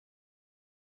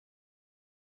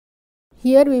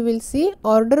Here we will see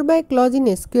order by clause in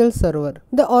SQL Server.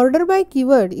 The order by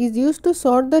keyword is used to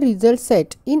sort the result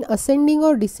set in ascending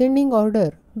or descending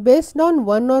order based on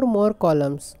one or more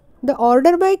columns. The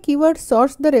order by keyword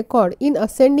sorts the record in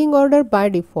ascending order by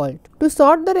default. To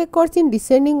sort the records in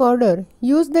descending order,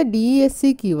 use the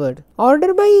DESC keyword.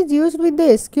 Order by is used with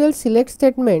the SQL select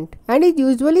statement and is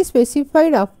usually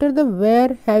specified after the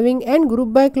where, having and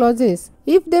group by clauses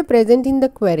if they present in the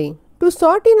query. To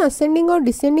sort in ascending or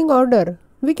descending order,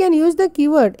 we can use the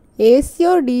keyword ASC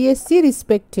or DSC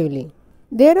respectively.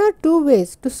 There are two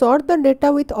ways to sort the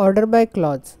data with order by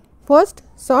clause. First,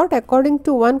 sort according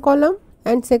to one column,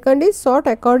 and second is sort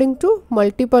according to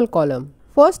multiple column.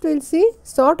 First we will see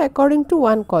sort according to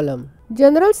one column.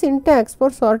 General syntax for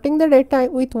sorting the data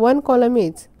with one column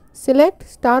is select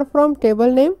star from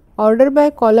table name, order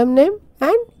by column name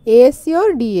and ASC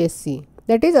or DSC,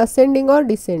 that is ascending or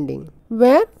descending,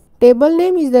 where table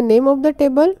name is the name of the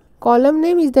table, column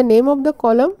name is the name of the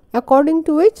column according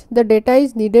to which the data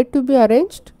is needed to be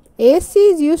arranged. ASC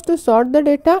is used to sort the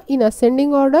data in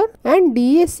ascending order and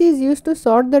DSC is used to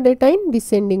sort the data in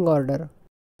descending order.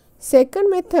 Second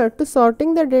method to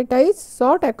sorting the data is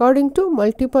sort according to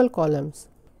multiple columns.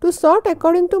 To sort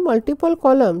according to multiple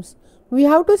columns, we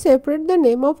have to separate the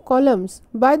name of columns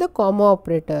by the comma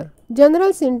operator.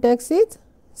 General syntax is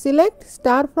select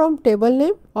star from table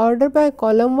name, order by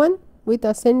column 1 with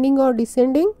ascending or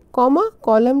descending, comma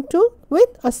column 2 with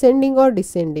ascending or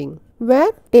descending,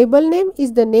 where table name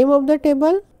is the name of the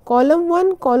table, column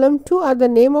 1, column 2 are the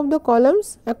name of the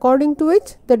columns according to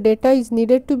which the data is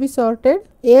needed to be sorted.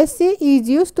 ASC is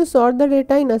used to sort the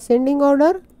data in ascending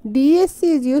order, DSC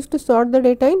is used to sort the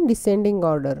data in descending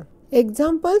order.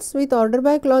 Examples with order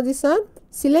by clauses are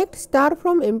select star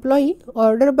from employee,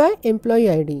 order by employee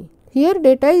ID. Here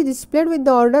data is displayed with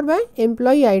the order by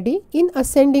employee ID in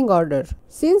ascending order.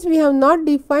 Since we have not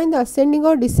defined the ascending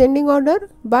or descending order,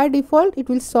 by default it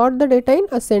will sort the data in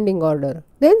ascending order.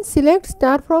 Then select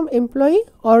star from employee,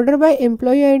 order by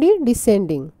employee ID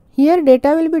descending. Here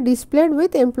data will be displayed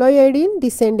with employee ID in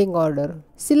descending order.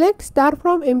 Select star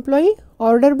from employee,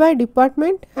 order by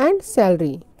department and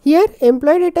salary. Here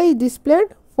employee data is displayed.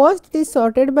 First it is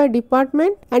sorted by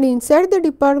department and inside the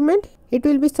department it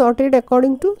will be sorted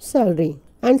according to salary.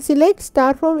 And select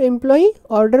star from employee,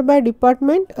 order by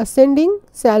department ascending,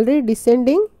 salary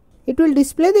descending. It will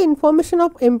display the information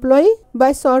of employee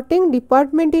by sorting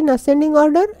department in ascending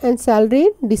order and salary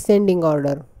in descending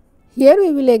order. Here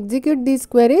we will execute these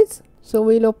queries. So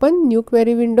we will open new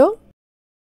query window.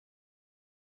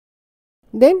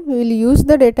 Then we will use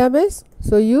the database.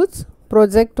 So use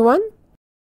project 1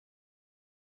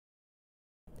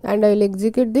 and I will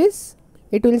execute this.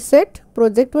 It will set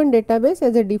project 1 database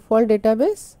as a default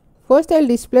database. First I will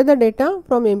display the data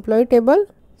from employee table.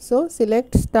 So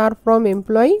select star from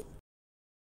employee.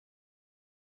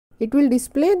 It will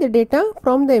display the data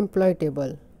from the employee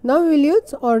table. Now we will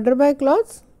use order by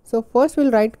clause. So first we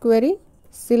will write query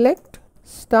select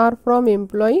star from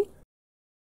employee,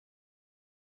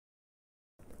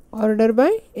 order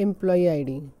by employee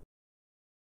ID.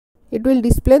 It will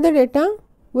display the data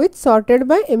which sorted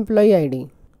by employee ID.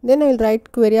 Then I will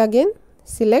write query again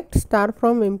select star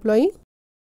from employee,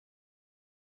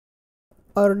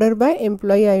 order by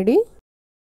employee ID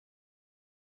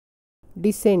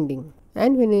descending,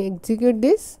 and when I execute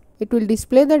this it will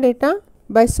display the data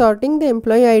by sorting the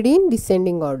employee ID in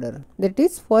descending order. That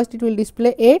is, first it will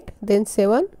display 8, then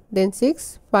 7, then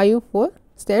 6, 5, 4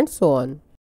 and so on.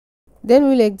 Then we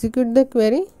will execute the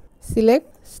query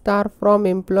select star from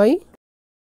employee,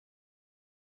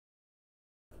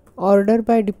 order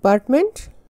by department,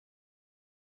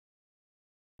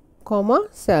 comma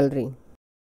salary,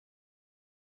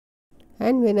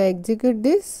 and when I execute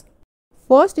this,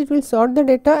 first it will sort the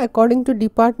data according to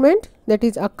department, that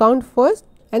is account first,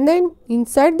 and then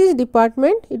inside this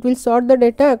department it will sort the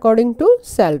data according to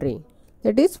salary.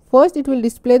 That is, first it will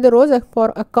display the rows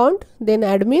for account, then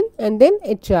admin and then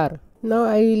HR. Now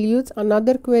I will use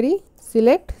another query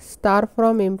select star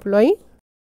from employee,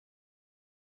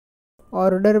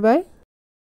 order by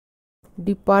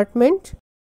department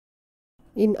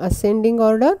in ascending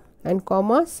order and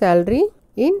comma salary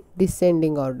in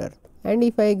descending order. And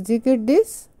if I execute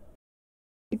this,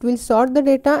 it will sort the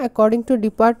data according to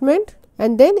department,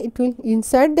 and then it will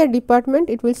inside the department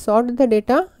it will sort the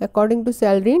data according to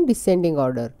salary in descending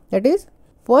order. That is,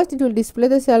 first it will display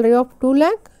the salary of 2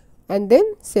 lakh and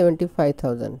then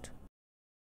 75,000.